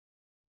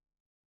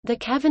The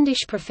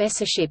Cavendish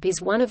Professorship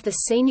is one of the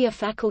senior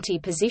faculty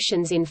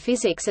positions in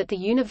physics at the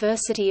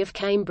University of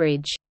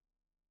Cambridge.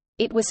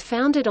 It was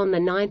founded on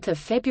 9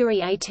 February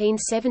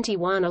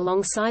 1871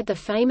 alongside the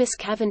famous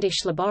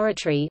Cavendish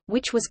Laboratory,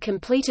 which was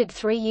completed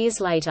 3 years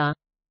later.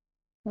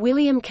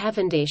 William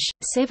Cavendish,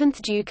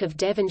 7th Duke of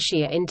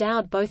Devonshire,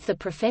 endowed both the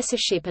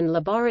professorship and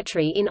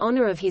laboratory in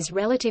honour of his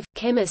relative,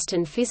 chemist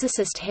and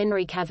physicist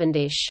Henry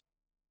Cavendish.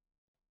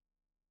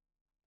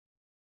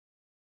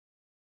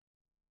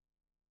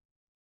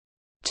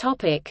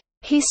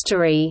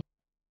 History.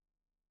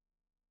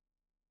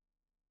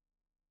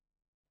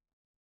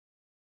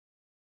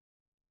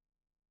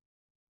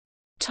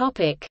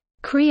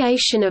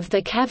 Creation of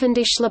the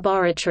Cavendish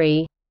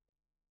Laboratory.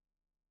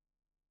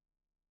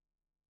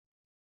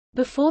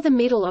 Before the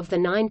middle of the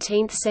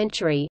 19th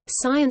century,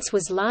 science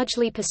was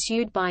largely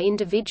pursued by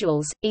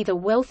individuals, either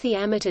wealthy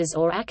amateurs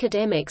or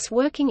academics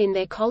working in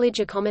their college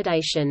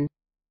accommodation.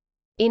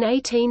 In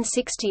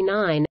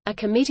 1869, a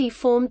committee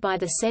formed by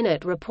the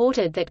Senate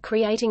reported that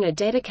creating a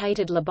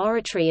dedicated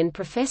laboratory and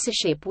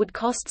professorship would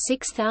cost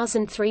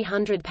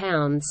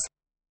 £6,300.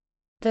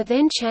 The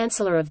then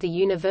Chancellor of the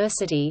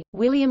University,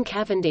 William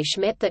Cavendish,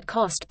 met that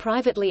cost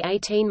privately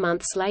 18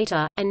 months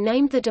later, and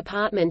named the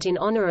department in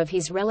honour of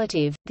his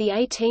relative, the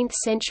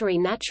 18th-century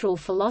natural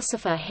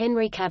philosopher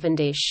Henry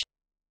Cavendish.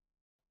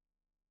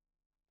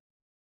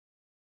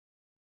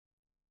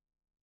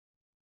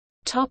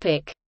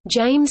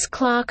 James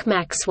Clerk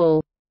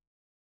Maxwell.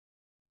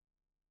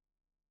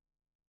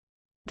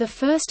 The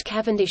first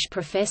Cavendish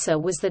professor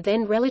was the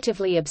then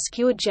relatively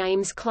obscure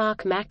James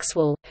Clerk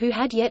Maxwell, who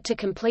had yet to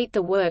complete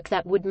the work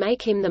that would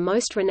make him the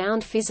most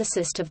renowned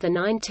physicist of the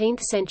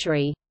 19th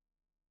century.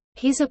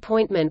 His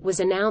appointment was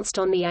announced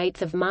on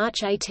 8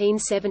 March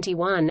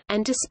 1871,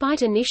 and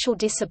despite initial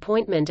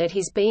disappointment at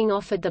his being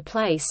offered the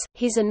place,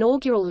 his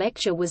inaugural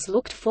lecture was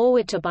looked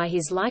forward to by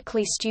his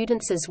likely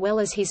students as well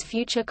as his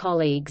future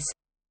colleagues.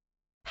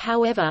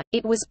 However,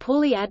 it was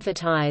poorly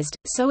advertised,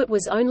 so it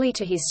was only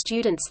to his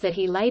students that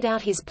he laid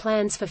out his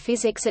plans for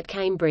physics at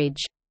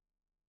Cambridge.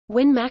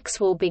 When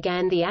Maxwell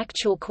began the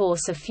actual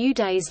course a few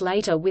days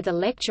later with a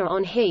lecture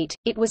on heat,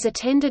 it was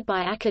attended by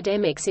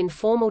academics in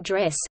formal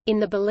dress, in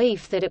the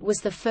belief that it was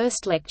the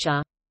first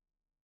lecture.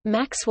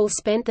 Maxwell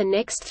spent the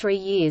next 3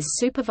 years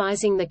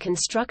supervising the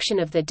construction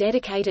of the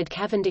dedicated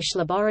Cavendish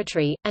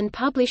Laboratory, and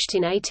published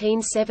in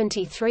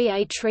 1873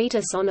 a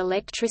treatise on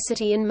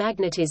electricity and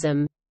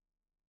magnetism.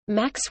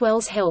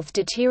 Maxwell's health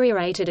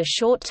deteriorated a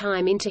short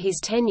time into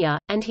his tenure,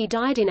 and he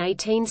died in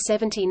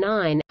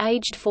 1879,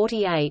 aged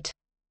 48.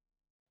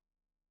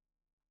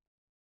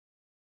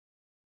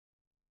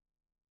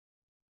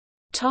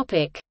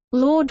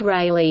 Lord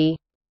Rayleigh.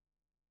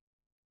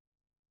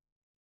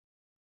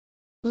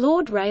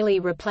 Lord Rayleigh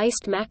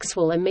replaced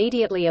Maxwell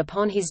immediately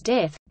upon his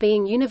death,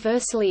 being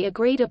universally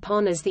agreed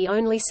upon as the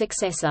only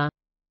successor.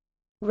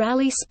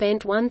 Rayleigh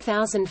spent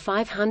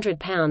 £1,500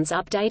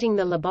 updating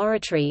the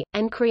laboratory,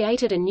 and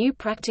created a new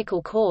practical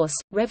course,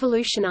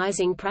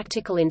 revolutionising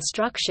practical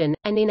instruction,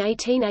 and in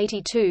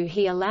 1882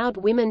 he allowed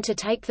women to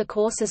take the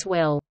course as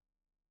well.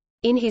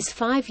 In his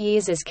 5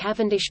 years as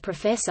Cavendish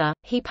Professor,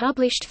 he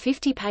published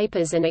 50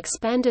 papers and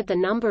expanded the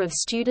number of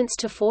students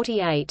to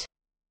 48.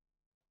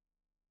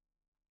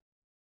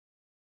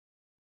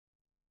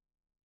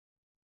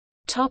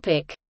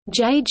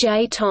 J.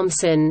 J.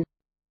 Thomson.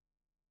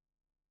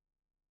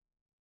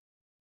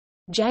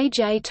 J.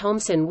 J.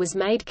 Thomson was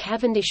made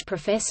Cavendish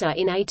Professor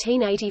in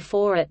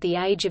 1884 at the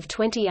age of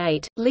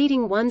 28,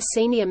 leading one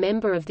senior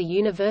member of the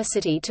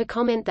university to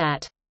comment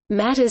that,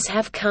 "Matters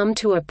have come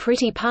to a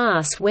pretty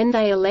pass when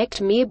they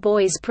elect mere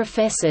boys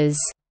professors."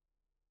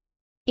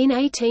 In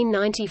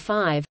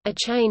 1895, a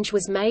change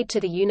was made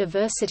to the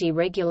university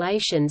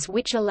regulations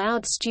which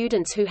allowed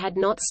students who had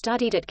not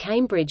studied at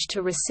Cambridge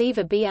to receive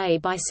a BA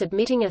by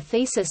submitting a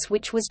thesis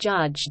which was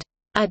judged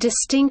a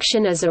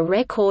distinction as a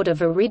record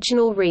of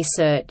original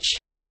research.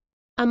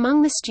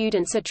 Among the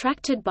students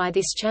attracted by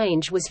this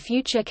change was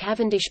future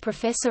Cavendish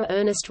professor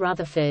Ernest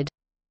Rutherford.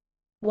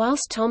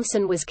 Whilst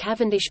Thomson was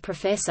Cavendish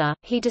Professor,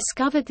 he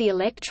discovered the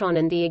electron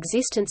and the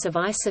existence of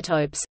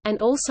isotopes,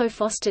 and also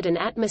fostered an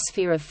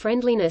atmosphere of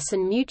friendliness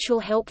and mutual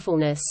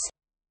helpfulness.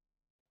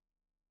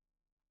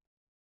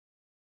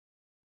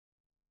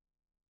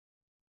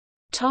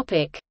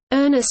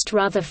 Ernest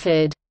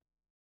Rutherford.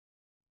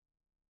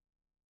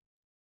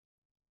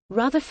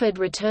 Rutherford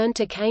returned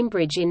to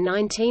Cambridge in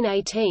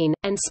 1918,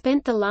 and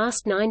spent the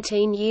last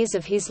 19 years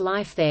of his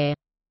life there.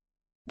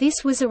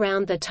 This was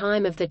around the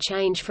time of the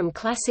change from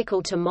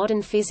classical to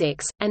modern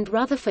physics, and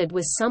Rutherford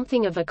was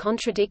something of a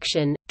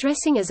contradiction,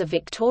 dressing as a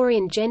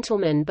Victorian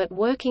gentleman but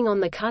working on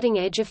the cutting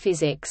edge of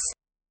physics.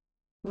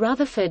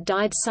 Rutherford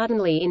died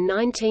suddenly in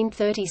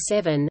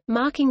 1937,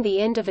 marking the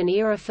end of an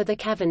era for the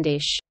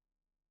Cavendish.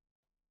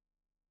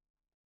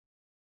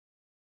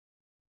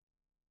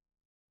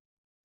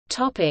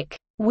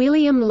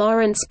 William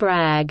Lawrence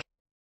Bragg.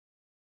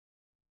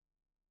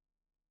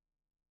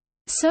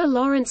 Sir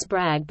Lawrence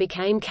Bragg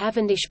became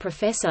Cavendish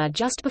Professor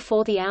just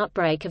before the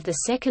outbreak of the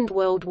Second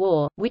World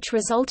War, which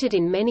resulted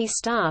in many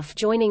staff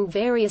joining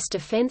various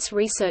defence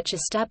research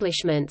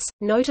establishments,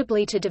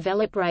 notably to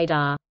develop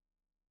radar.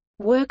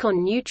 Work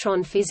on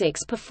neutron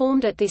physics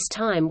performed at this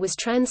time was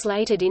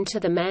translated into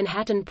the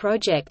Manhattan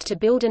Project to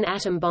build an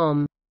atom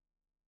bomb.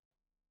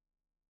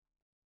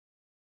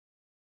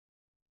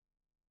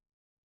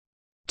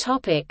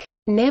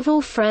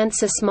 Nevill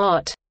Francis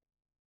Mott.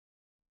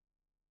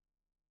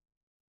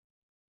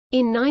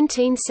 In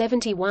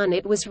 1971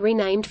 it was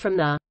renamed from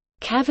the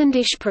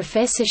Cavendish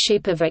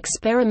Professorship of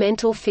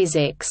Experimental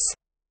Physics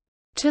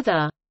to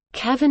the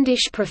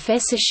Cavendish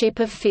Professorship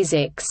of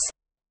Physics.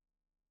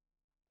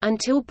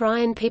 Until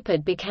Brian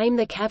Pippard became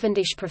the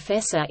Cavendish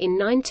Professor in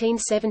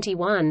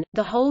 1971,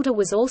 the holder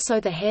was also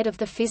the head of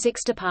the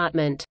physics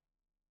department.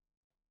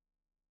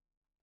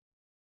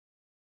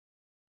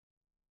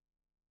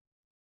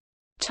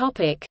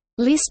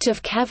 List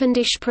of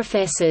Cavendish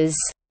professors.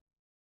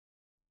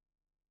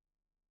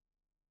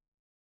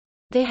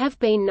 There have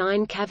been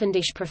 9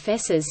 Cavendish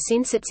professors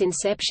since its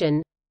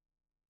inception.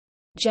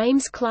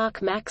 James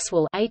Clerk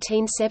Maxwell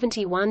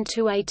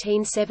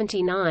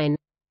 (1871–1879),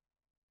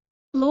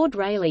 Lord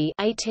Rayleigh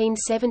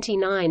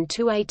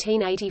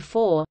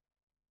 (1879–1884),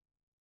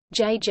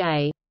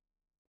 J.J.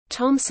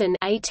 Thomson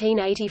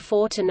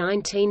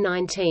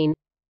 (1884–1919),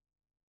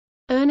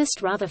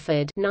 Ernest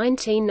Rutherford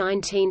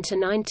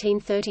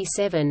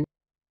 (1919–1937),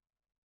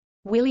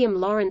 William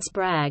Lawrence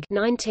Bragg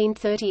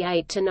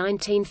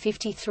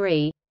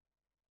 (1938–1953),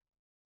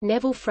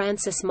 Nevill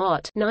Francis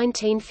Mott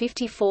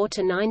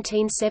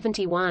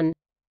 (1954–1971),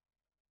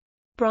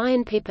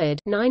 Brian Pippard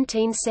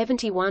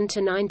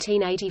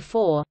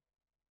 (1971–1984),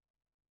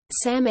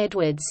 Sam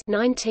Edwards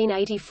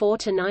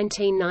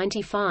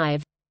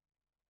 (1984–1995),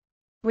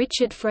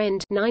 Richard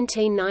Friend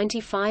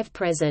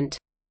 (1995–present).